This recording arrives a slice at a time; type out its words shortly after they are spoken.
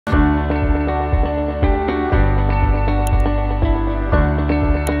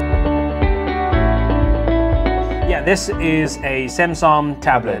Yeah, this is a Samsung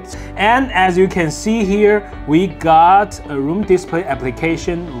tablet. And as you can see here, we got a room display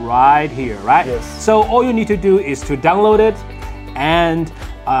application right here, right? Yes. So all you need to do is to download it, and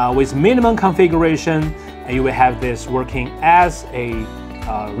with minimum configuration, you will have this working as a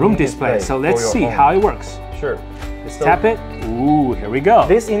room display. So let's see how it works. Sure. Let's tap it. Ooh, here we go.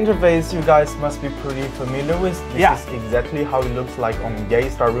 This interface you guys must be pretty familiar with. This is exactly how it looks like on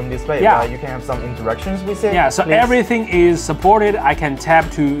Yeastar room display. Yeah. You can have some interactions with it. Yeah, so everything is supported. I can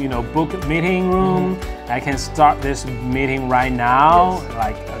tap to book meeting room. I can start this meeting right now. Yes.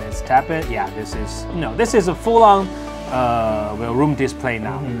 Like let's tap it. Yeah, this is a full-on room display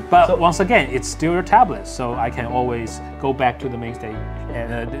now. But once again, it's still your tablet, so I can always go back to the main stage,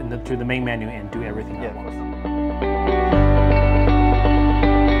 to the main menu, and do everything I want.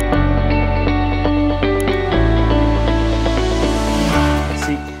 Let's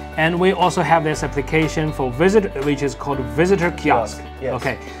see. And we also have this application for visitor, which is called Visitor Kiosk. Yes.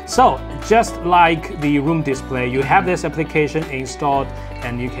 Okay, so just like the room display, you have this application installed,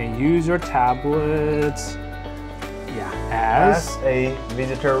 and you can use your tablets. Yeah, as a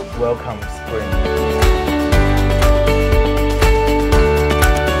visitor welcome screen.